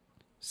 but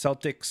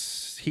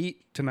Celtics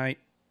Heat tonight.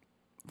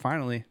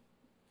 Finally.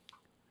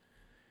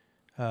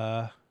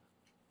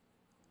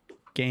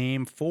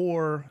 Game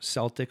 4.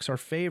 Celtics are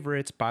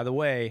favorites. By the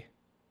way,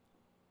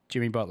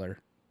 Jimmy Butler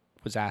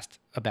was asked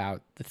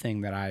about the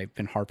thing that I've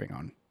been harping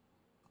on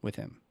with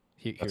him.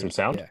 Got some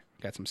sound? Yeah,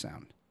 got some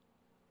sound.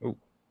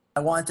 I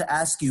wanted to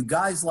ask you,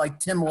 guys like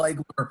Tim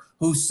Legler,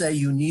 who say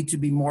you need to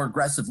be more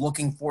aggressive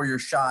looking for your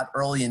shot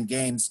early in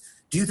games,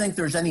 do you think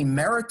there's any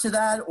merit to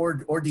that,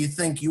 or do you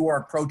think you are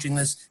approaching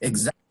this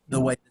exactly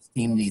the way this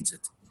team needs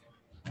it?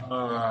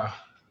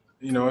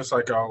 It's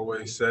like I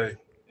always say,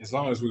 as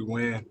long as we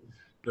win,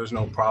 there's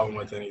no problem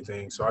with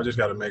anything. So I just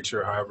got to make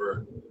sure,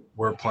 however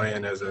we're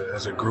playing as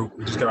a group.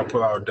 We just got to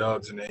pull out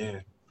dubs in the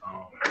end.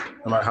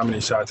 No matter how many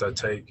shots I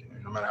take,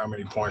 no matter how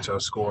many points I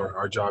score,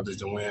 our job is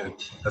to win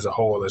as a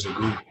whole, as a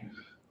group.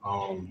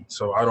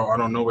 So I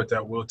don't know what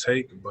that will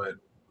take, but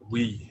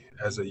we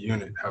as a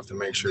unit have to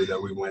make sure that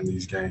we win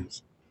these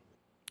games.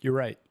 You're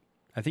right.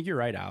 I think you're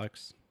right,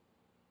 Alex.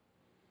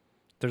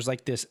 There's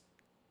like this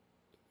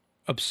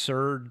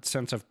absurd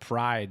sense of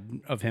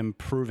pride of him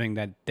proving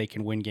that they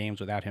can win games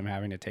without him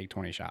having to take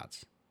 20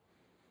 shots.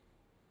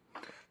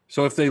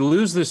 So if they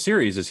lose this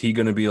series, is he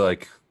going to be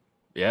like,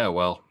 yeah,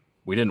 well,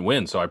 we didn't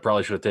win, so I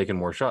probably should have taken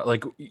more shots?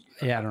 Like,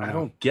 yeah, I don't know. I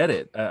don't get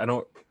it. I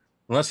don't,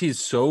 unless he's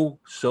so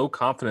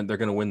confident they're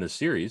going to win the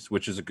series,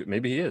 which is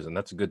maybe he is, and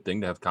that's a good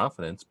thing to have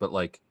confidence. But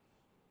like,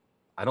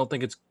 I don't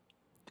think it's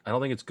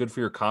good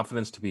for your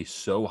confidence to be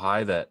so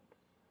high that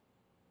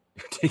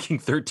you're taking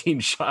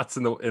 13 shots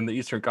in the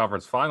Eastern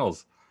Conference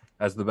Finals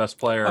as the best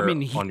player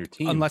on your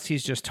team. Unless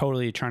he's just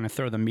totally trying to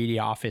throw the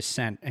media off his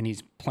scent and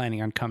he's planning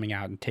on coming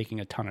out and taking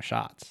a ton of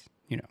shots,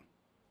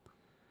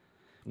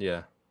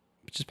 Yeah.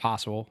 Which is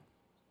possible.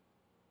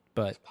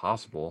 But it's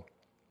possible.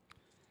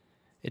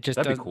 It just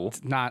That'd be cool.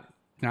 It's not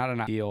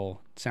an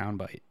ideal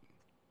soundbite.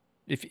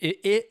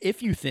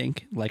 If you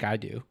think, like I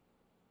do,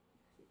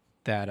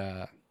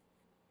 that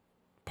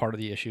part of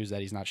the issue is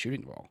that he's not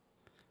shooting the ball.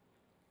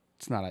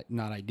 It's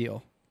not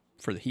ideal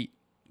for the Heat,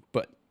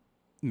 but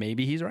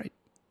maybe he's right.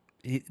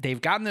 They've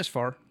gotten this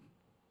far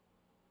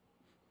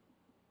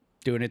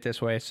doing it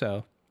this way,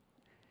 so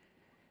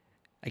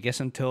I guess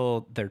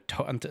until they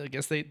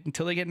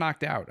get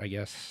knocked out, I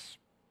guess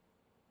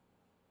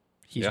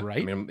he's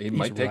right. I mean, he He's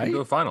might take right. him to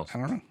the finals. I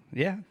don't know.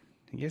 Yeah,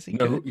 I guess he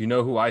could. could. You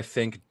know who I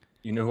think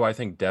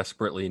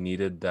desperately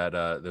needed that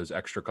those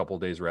extra couple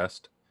days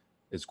rest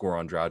is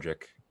Goran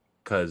Dragic,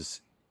 because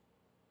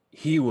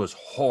he was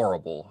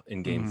horrible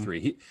in Game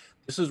 3.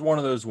 This is one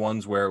of those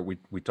ones where we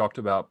talked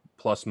about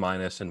plus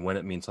minus and when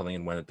it means something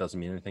and when it doesn't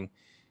mean anything.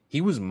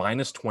 He was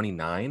minus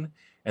 29,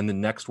 and the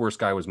next worst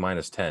guy was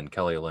minus 10,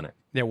 Kelly Olynyk.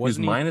 Yeah,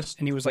 wasn't he? Minus,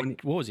 and he was 20,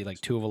 like, what was he, like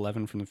 2 of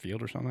 11 from the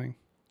field or something?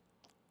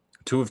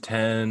 2 of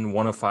 10,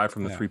 1 of 5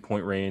 from the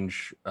 3-point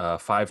range,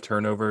 5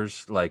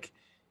 turnovers. Like,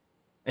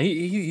 and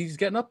he's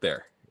getting up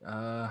there.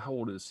 How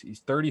old is he?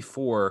 He's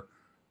 34.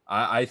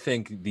 I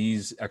think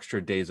these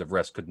extra days of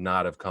rest could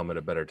not have come at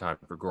a better time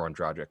for Goran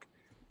Dragic.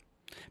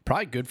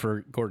 Probably good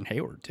for Gordon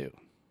Hayward too.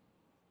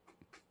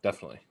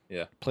 Definitely,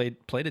 yeah. Played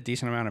a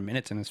decent amount of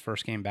minutes in his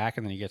first game back,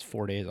 and then he gets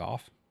 4 days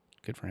off.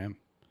 Good for him.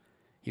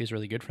 He was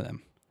really good for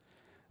them.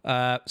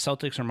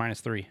 Celtics are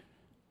 -3.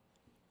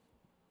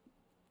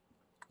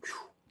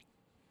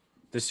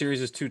 This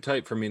series is too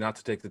tight for me not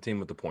to take the team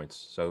with the points.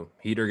 So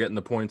Heat are getting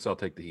the points. I'll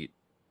take the Heat.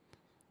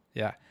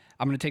 Yeah,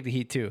 I'm going to take the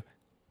Heat too.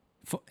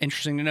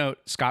 Interesting to note,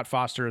 Scott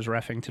Foster is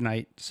reffing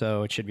tonight,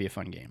 so it should be a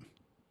fun game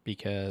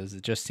because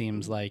it just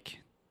seems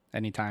like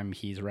anytime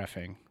he's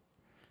reffing,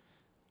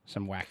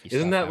 some wacky stuff happens.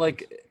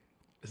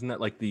 Isn't that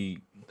like the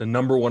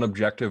number one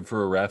objective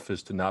for a ref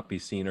is to not be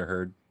seen or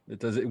heard?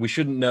 We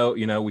shouldn't know,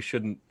 we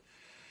shouldn't.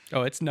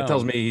 Oh, it's no. It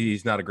tells me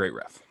he's not a great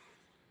ref.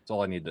 That's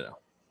all I need to know.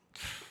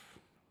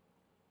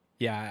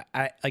 Yeah,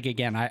 I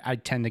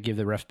tend to give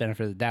the ref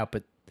benefit of the doubt,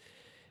 but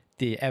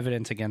the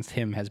evidence against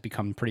him has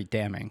become pretty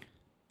damning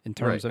in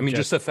terms of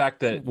just the fact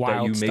that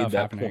you made that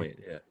happening. point.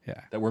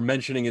 Yeah. That we're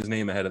mentioning his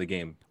name ahead of the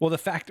game. Well, the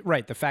fact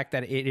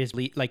that it is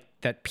like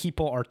that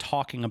people are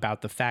talking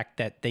about the fact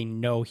that they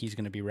know he's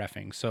going to be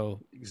reffing. So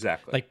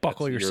exactly, like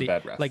buckle your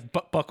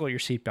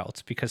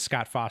seatbelts because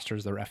Scott Foster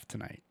is the ref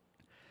tonight.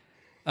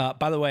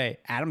 By the way,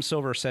 Adam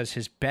Silver says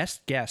his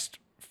best guess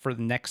for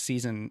the next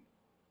season.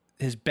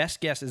 His best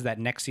guess is that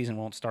next season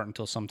won't start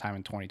until sometime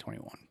in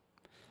 2021.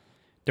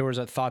 There was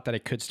a thought that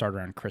it could start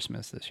around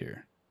Christmas this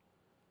year,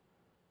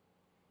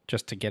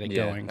 just to get it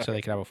going, so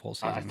they could have a full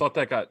season. I thought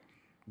that got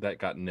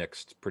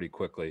nixed pretty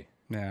quickly.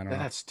 Yeah, I don't know.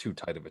 That's too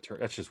tight of a turn.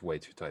 That's just way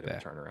too tight of a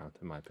turnaround,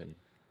 in my opinion.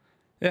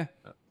 Yeah.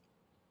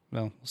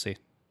 Well, we'll see.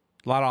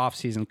 A lot of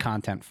off-season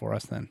content for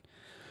us then.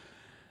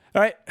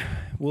 All right,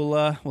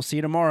 we'll see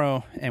you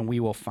tomorrow, and we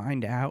will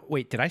find out.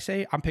 Wait, did I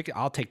say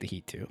I'll take the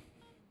Heat too?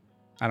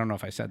 I don't know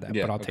if I said that,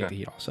 but I'll take the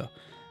Heat also.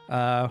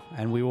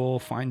 And we will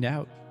find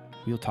out.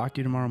 We'll talk to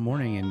you tomorrow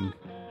morning, and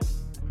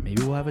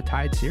maybe we'll have a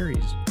tied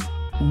series.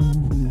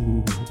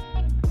 Ooh.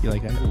 You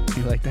like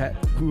that?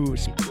 Ooh.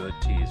 Good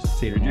tease.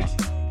 See you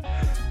tomorrow.